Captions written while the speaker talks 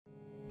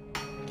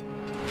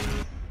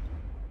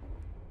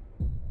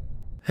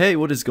Hey,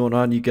 what is going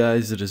on, you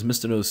guys? It is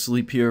Mr. No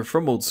Sleep here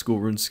from Old School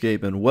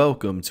RuneScape, and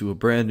welcome to a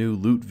brand new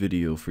loot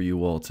video for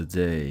you all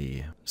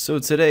today. So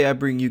today I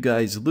bring you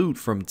guys loot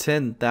from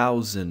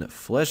 10,000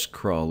 flesh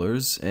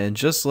crawlers, and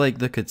just like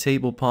the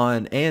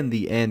Katablepon and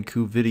the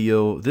Anku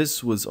video,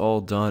 this was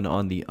all done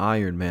on the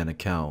Iron Man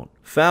account.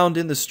 Found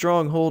in the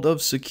stronghold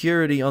of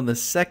security on the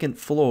second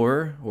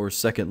floor, or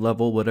second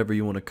level, whatever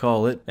you want to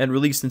call it, and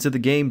released into the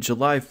game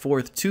July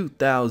 4th,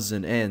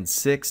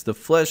 2006, the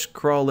Flesh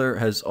Crawler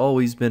has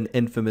always been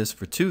infamous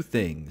for two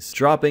things: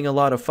 dropping a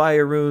lot of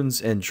fire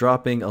runes and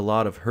dropping a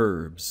lot of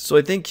herbs. So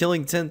I think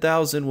killing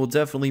 10,000 will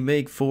definitely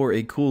make for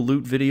a cool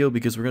loot video,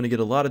 because we're going to get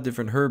a lot of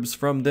different herbs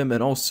from them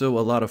and also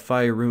a lot of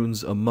fire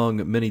runes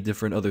among many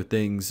different other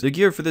things. The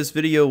gear for this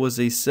video was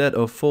a set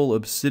of full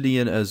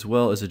obsidian as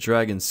well as a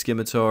dragon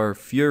scimitar,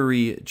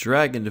 Fury,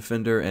 Dragon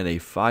Defender, and a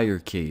Fire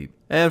Cape.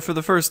 And for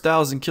the first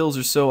 1,000 kills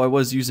or so, I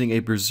was using a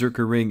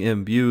Berserker Ring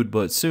imbued,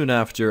 but soon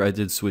after I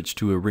did switch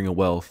to a Ring of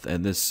Wealth,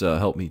 and this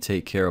helped me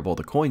take care of all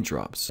the coin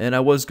drops. And I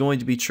was going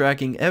to be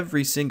tracking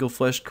every single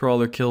Flesh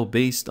Crawler kill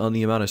based on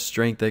the amount of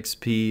Strength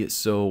XP,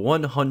 so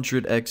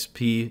 100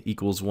 XP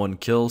equals 1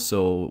 kill,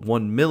 so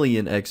 1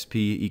 million XP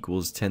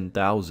equals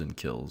 10,000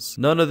 kills.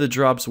 None of the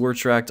drops were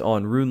tracked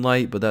on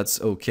RuneLite, but that's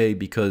okay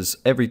because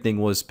everything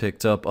was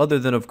picked up, other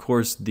than of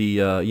course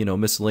the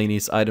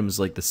miscellaneous items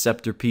like the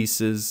scepter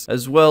pieces,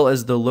 as well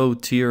as the low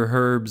tier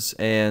herbs,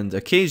 and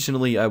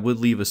occasionally I would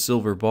leave a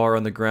silver bar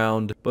on the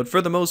ground. But for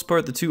the most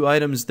part, the two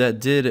items that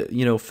did,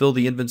 fill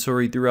the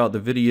inventory throughout the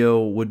video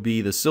would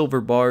be the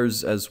silver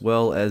bars as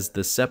well as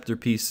the scepter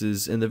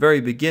pieces. In the very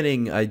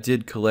beginning, I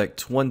did collect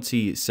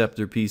 20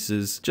 scepter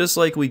pieces, just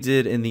like we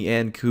did in the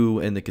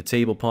Anku and the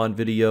Katablepon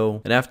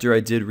video. And after I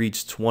did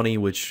reach 20,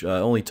 which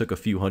only took a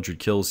few hundred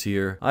kills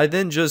here, I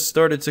then just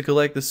started to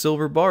collect the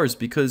silver bars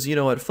because,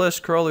 at Flesh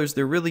Crawlers,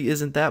 there really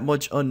isn't that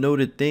much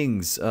unnoted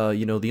things.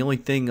 The only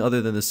thing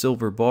other than the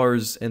silver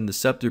bars and the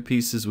scepter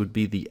pieces would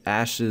be the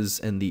ashes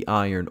and the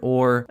iron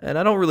ore, and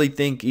I don't really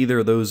think either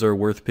of those are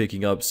worth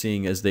picking up,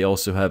 seeing as they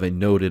also have a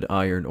noted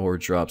iron ore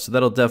drop, so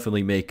that'll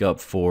definitely make up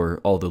for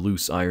all the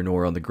loose iron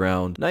ore on the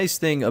ground. Nice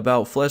thing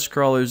about Flesh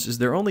Crawlers is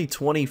they're only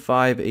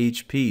 25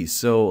 HP,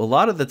 so a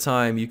lot of the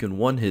time you can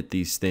one-hit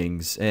these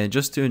things, and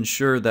just to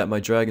ensure that my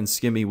Dragon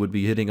Skimmy would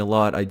be hitting a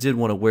lot, I did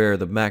want to wear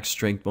the max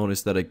strength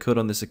bonus that I could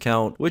on this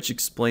account, which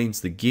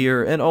explains the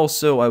gear, and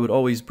also I would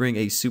always bring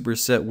a super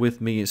set with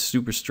me: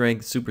 super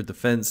strength, super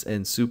defense,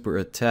 and super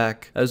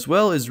attack, as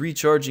well as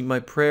recharging my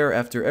prayer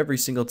after every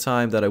single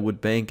time that I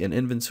would bank an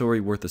inventory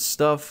worth of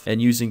stuff,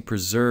 and using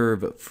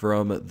preserve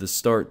from the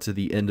start to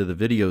the end of the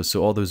video,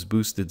 so all those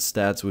boosted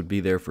stats would be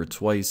there for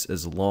twice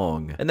as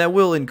long. And that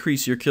will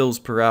increase your kills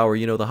per hour.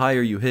 The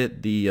higher you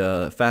hit,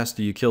 the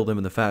faster you kill them,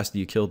 and the faster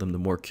you kill them, the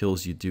more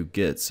kills you do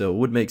get. So it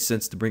would make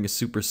sense to bring a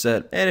super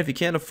set, and if you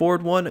can't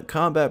afford one,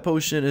 combat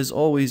potion is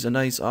always a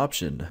nice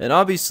option. And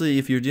obviously,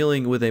 if you're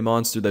dealing with a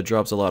monster that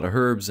drops a lot of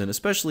herbs and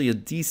especially a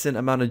decent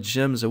amount of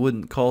gems, I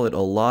wouldn't call it a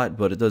lot,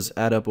 but it does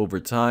add up over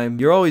time,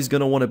 you're always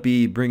going to want to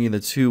be bringing the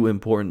two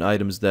important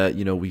items that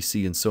we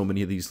see in so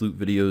many of these loot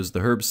videos: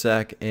 the herb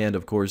sack and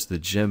of course the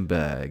gem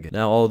bag.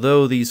 Now,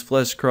 although these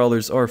flesh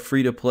crawlers are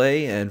free to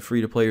play and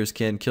free to players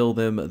can kill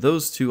them,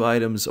 those two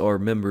items are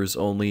members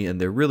only, and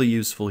they're really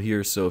useful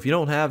here, so if you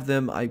don't have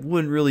them, I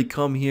wouldn't really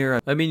come here.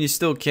 I mean, you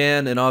still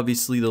can, and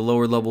obviously the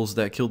lower levels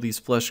that kill these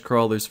flesh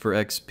crawlers for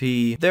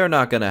XP, they're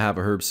not going to have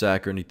a herb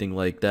sack or anything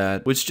like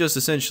that, which just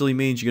essentially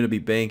means you're going to be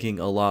banking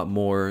a lot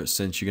more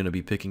since you're going to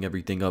be picking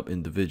everything up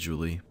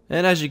individually.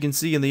 And as you can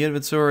see in the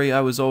inventory,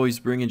 I was always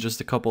bringing just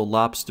a couple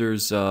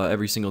lobsters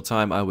every single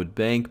time I would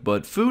bank,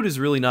 but food is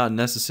really not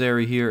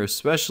necessary here,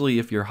 especially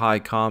if you're high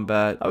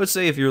combat. I would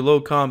say if you're low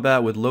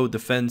combat with low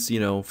defense,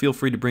 feel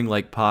free to bring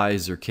like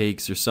pies or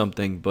cakes or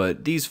something,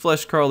 but these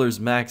flesh crawlers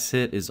max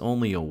hit is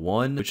only a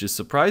 1, which is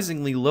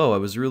surprisingly low. I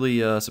was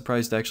really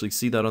surprised to actually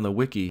see that on the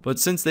wiki, but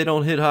since they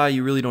don't hit high,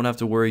 you really don't have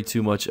to worry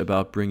too much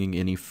about bringing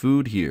any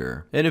food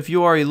here. And if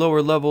you are a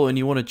lower level and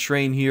you want to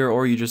train here,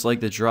 or you just like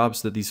the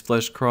drops that these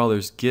flesh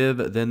crawlers give,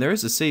 then there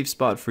is a safe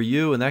spot for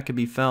you, and that can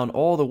be found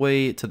all the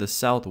way to the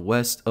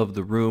southwest of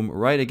the room,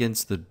 right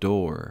against the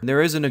door. And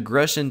there is an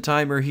aggression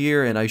timer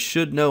here, and I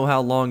should know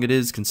how long it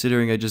is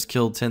considering I just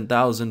killed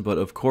 10,000, but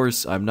of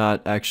course I'm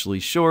not actually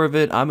sure of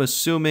it. I'm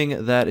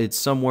assuming that it's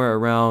somewhere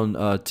around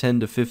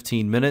 10 to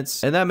 15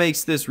 minutes, and that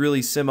makes this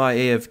really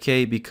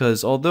semi-AFK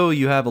because although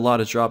you have a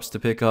lot of drops to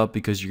pick up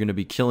because you're going to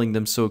be killing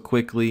them so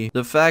quickly,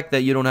 the fact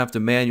that you don't have to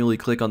manually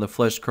click on the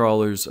flesh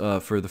crawlers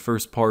for the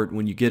first part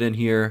when you get in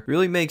here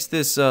really makes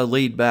this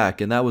laid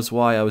back, and that was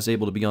why I was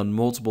able to be on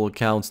multiple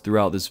accounts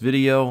throughout this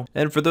video.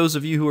 And for those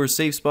of you who are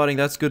safe spotting,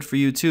 that's good for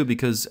you too,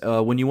 because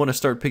when you want to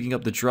start picking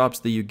up the drops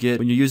that you get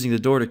when you're using the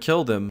door to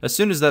kill them, as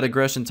soon as that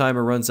aggression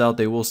timer runs out,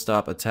 they will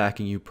stop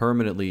attacking you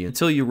permanently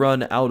until you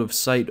run out of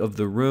sight of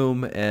the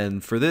room.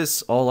 And for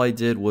this, all I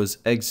did was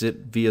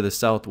exit via the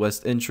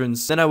southwest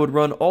entrance, then I would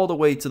run all the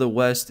way to the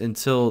west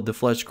until the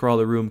flesh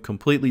crawler room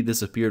completely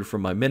disappeared appeared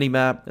from my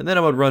minimap, and then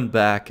I would run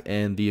back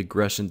and the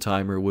aggression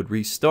timer would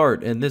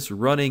restart, and this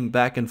running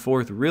back and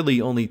forth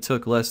really only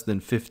took less than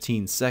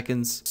 15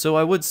 seconds. So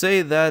I would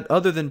say that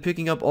other than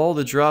picking up all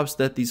the drops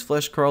that these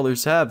flesh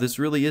crawlers have, this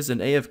really is an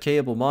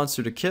AFK-able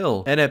monster to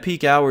kill. And at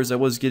peak hours I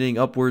was getting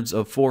upwards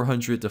of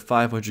 400 to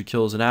 500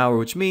 kills an hour,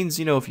 which means,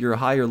 you know, if you're a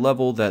higher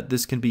level, that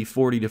this can be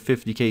 40 to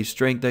 50k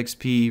strength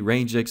XP,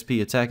 range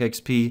XP, attack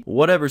XP,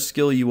 whatever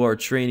skill you are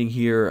training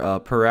here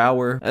per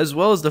hour, as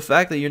well as the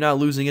fact that you're not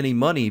losing any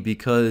money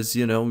because,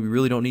 you know, we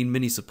really don't need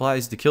many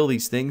supplies to kill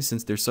these things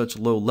since they're such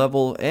low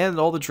level, and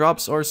all the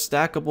drops are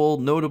stackable,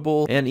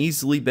 notable, and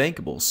easily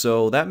bankable.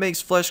 So that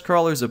makes flesh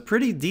crawlers a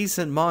pretty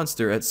decent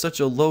monster at such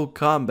a low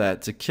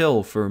combat to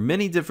kill for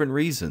many different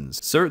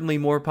reasons. Certainly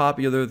more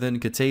popular than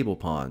table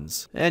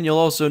pawns. And you'll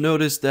also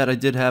notice that I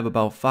did have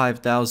about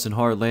 5,000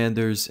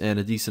 Heartlanders and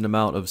a decent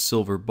amount of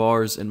silver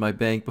bars in my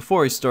bank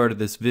before I started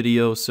this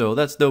video, so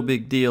that's no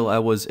big deal. I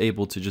was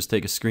able to just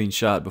take a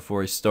screenshot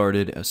before I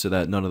started so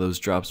that none of those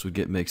drops would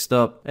get mixed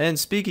up. And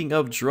speaking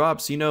of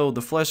drops, you know,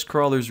 the flesh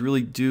crawlers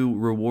really do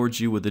reward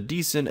you with a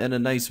decent and a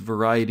nice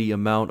variety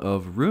amount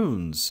of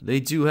runes. They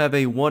do have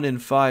a 1 in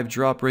 5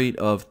 drop rate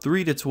of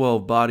 3 to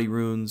 12 body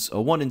runes,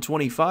 a 1 in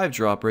 25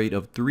 drop rate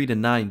of 3 to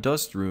 9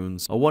 dust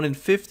runes, a 1 in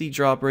 50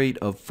 drop rate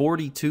of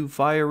 42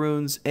 fire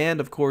runes, and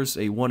of course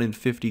a 1 in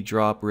 50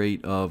 drop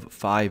rate of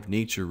 5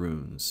 nature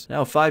runes.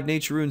 Now 5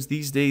 nature runes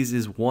these days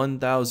is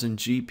 1000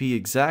 GP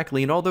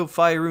exactly, and although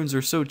fire runes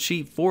are so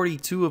cheap,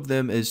 42 of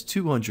them is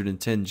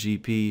 210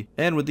 GP,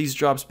 and with these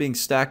drops being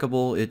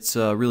stackable, it's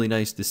really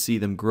nice to see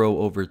them grow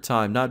over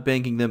time, not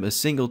banking them a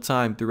single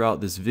time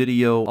throughout this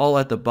video, all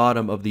at the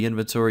bottom of the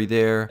inventory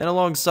there. And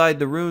alongside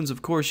the runes,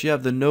 of course, you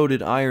have the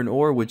noted iron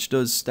ore, which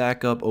does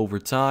stack up over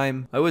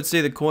time. I would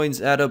say the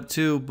coins add up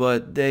too,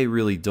 but they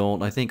really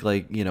don't. I think,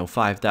 like, you know,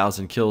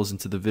 5,000 kills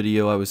into the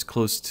video, I was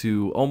close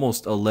to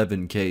almost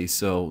 11k,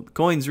 so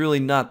coins really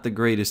not the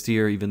greatest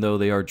here, even though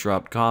they are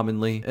dropped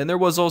commonly. And there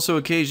was also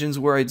occasions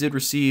where I did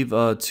receive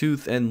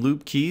tooth and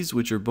loop keys,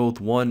 which are both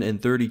 1 in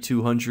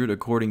 3200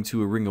 according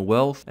to a ring of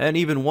wealth, and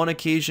even one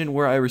occasion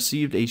where I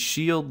received a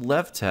shield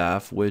left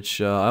half,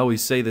 which I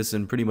always say this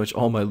in pretty much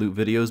all my loot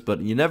videos,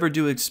 but you never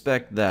do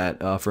expect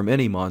that from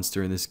any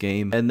monster in this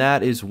game, and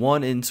that is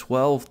 1 in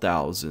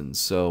 12,000,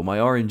 so my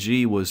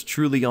RNG was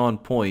truly on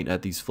point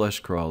at these flesh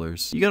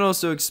crawlers. You can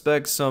also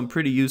expect some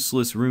pretty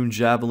useless rune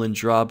javelin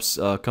drops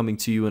coming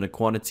to you in a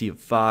quantity of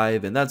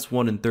 5, and that's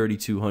 1 in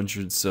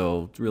 3200,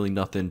 so really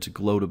nothing to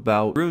gloat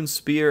about. Rune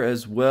spear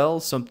as well,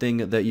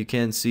 something that you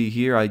can see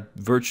here. I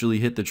virtually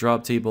hit the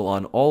drop table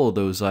on all of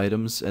those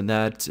items, and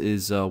that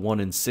is 1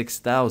 in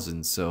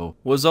 6,000, so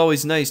was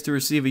always nice to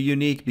receive a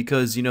unique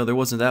because, you know, there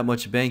wasn't that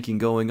much banking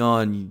going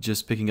on,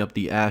 just picking up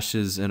the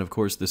ashes and of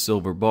course the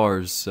silver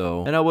bars.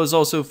 So, and I was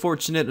also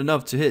fortunate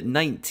enough to hit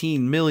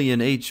 19 million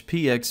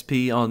HP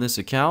XP on this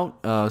account,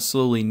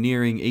 slowly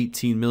nearing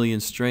 18 million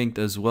strength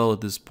as well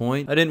at this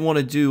point. I didn't want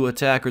to do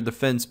attack or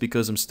defense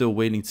because I'm still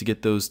waiting to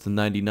get those to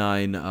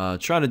 99,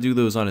 trying to do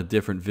those on a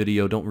different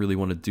video, don't really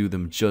want to do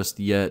them just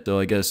yet, so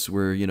I guess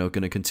we're, you know,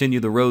 going to continue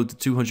the road to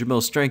 200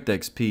 mil strength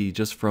XP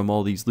just from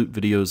all these loot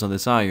videos on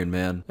this Iron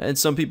Man. And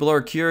some people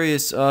are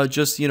curious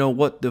just, you know,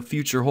 what the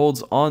future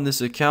holds on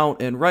this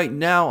account, and right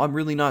now I'm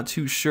really not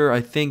too sure.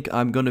 I think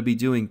I'm going to be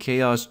doing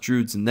Chaos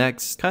Druids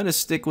next, kind of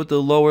stick with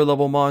the lower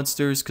level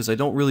monsters because I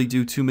don't really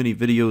do too many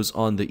videos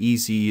on the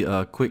easy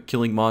quick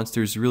killing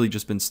monsters, really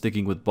just been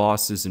sticking with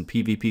bosses and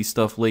PvP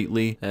stuff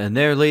lately. And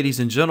there, ladies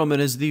and gentlemen,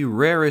 is the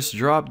rarest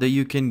drop that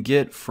you can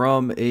get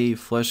from a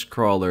flesh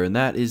crawler, and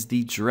that is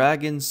the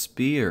Dragon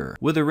Spear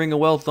with a ring of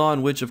wealth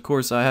on, which of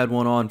course I had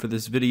one on for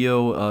this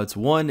video. It's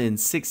 1 in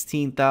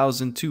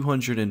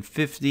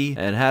 16,250,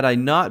 and had I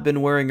not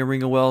been wearing a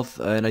ring of wealth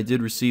and I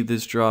did receive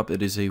this drop,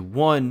 it is a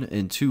 1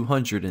 in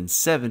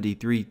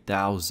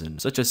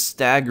 273,000. Such a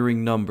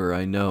staggering number.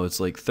 I know, it's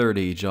like third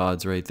age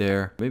odds right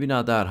there. Maybe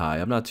not that high,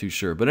 I'm not too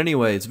sure, but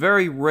anyway, it's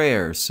very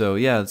rare. So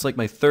yeah, it's like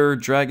my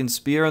third Dragon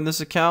Spear on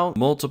this account,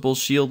 multiple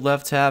shield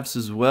left halves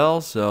as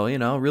well, so you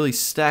know, really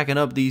stacking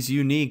up these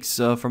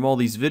uniques from all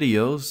these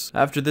videos.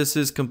 After this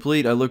is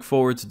complete, I look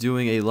forward to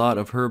doing a lot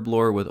of herb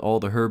lore with all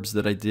the herbs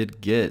that I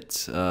did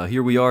get.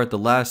 Here we are at the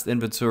last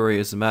inventory,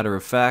 as a matter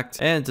of fact,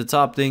 and to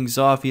top things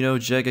off, you know,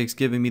 Jegek's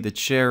giving me the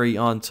cherry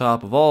on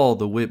top of all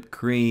the whipped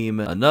cream,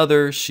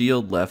 another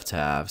shield left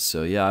half.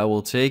 So yeah, I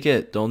will take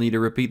it. Don't need to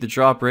repeat the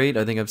drop rate.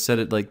 I think I've said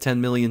it like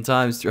 10 million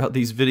times throughout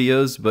these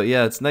videos, but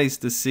yeah, it's nice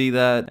to see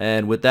that.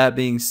 And with that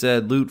being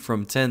said, loot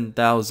from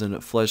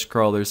 10,000 flesh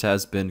crawlers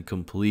has been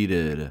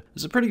completed.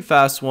 It's a pretty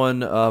fast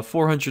one,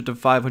 400 to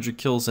 500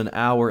 kills an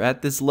hour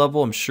at this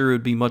level. I'm sure it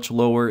would be much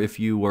lower if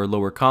you are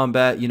lower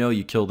combat, you know,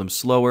 you kill them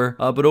slower.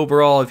 But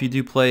overall, if you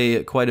do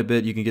play quite a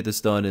bit, you can get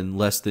this done in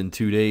less than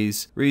 2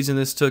 days. Reason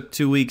this took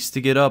 2 weeks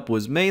to get up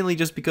was mainly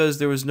just because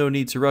there was no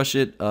need to rush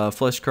it.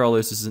 Flesh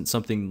crawlers isn't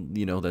something,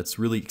 you know, that's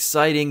really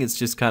exciting. It's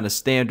just kind of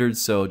standard,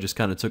 so just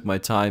kind of took my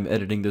time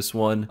editing this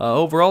one.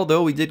 Overall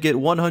though, we did get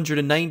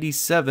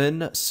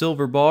 197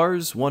 silver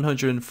bars,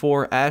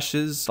 104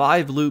 ashes,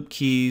 5 loop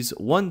keys,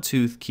 1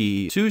 tooth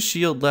key, 2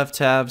 shield left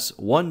halves,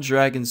 1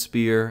 dragon Dragon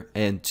Spear,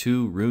 and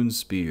 2 Rune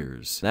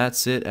Spears.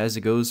 That's it as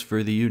it goes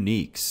for the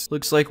uniques.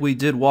 Looks like we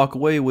did walk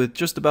away with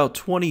just about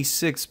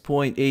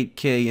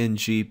 26.8k in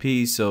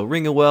GP, so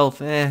Ring of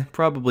Wealth,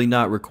 probably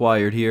not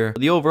required here.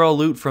 The overall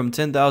loot from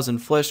 10,000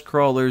 Flesh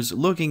Crawlers,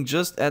 looking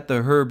just at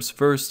the herbs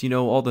first, you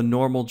know, all the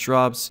normal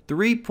drops,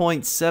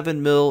 3.7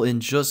 mil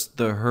in just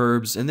the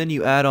herbs, and then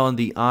you add on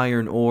the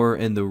iron ore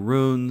and the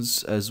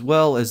runes, as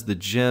well as the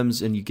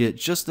gems, and you get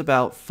just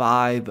about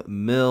 5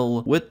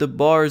 mil, with the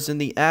bars and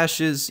the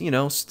ashes, you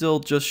know, still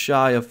just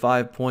shy of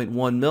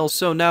 5.1 mil.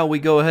 So now we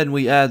go ahead and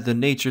we add the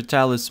nature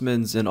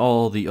talismans and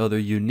all the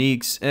other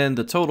uniques, and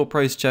the total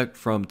price check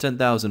from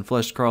 10,000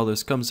 Flesh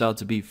Crawlers comes out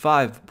to be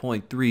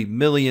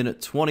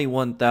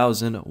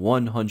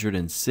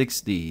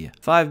 5.3,021,160.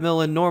 5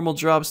 mil in normal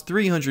drops,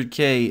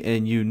 300k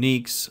in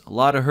uniques. A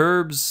lot of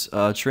herbs,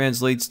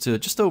 translates to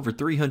just over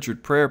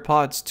 300 prayer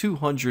pots,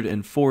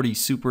 240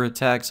 super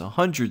attacks,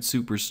 100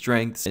 super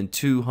strengths, and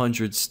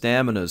 200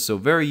 stamina. So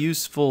very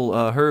useful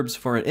herbs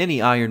for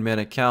any Iron Man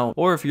account,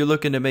 or if you're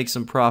looking to make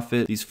some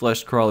profit, these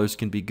Flesh Crawlers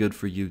can be good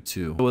for you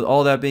too. So with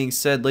all that being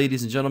said,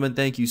 ladies and gentlemen,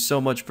 thank you so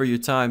much for your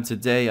time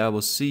today. I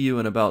will see you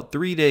in about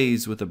 3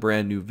 days with a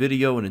brand new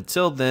video, and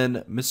until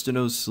then, Mr.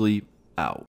 No Sleep out.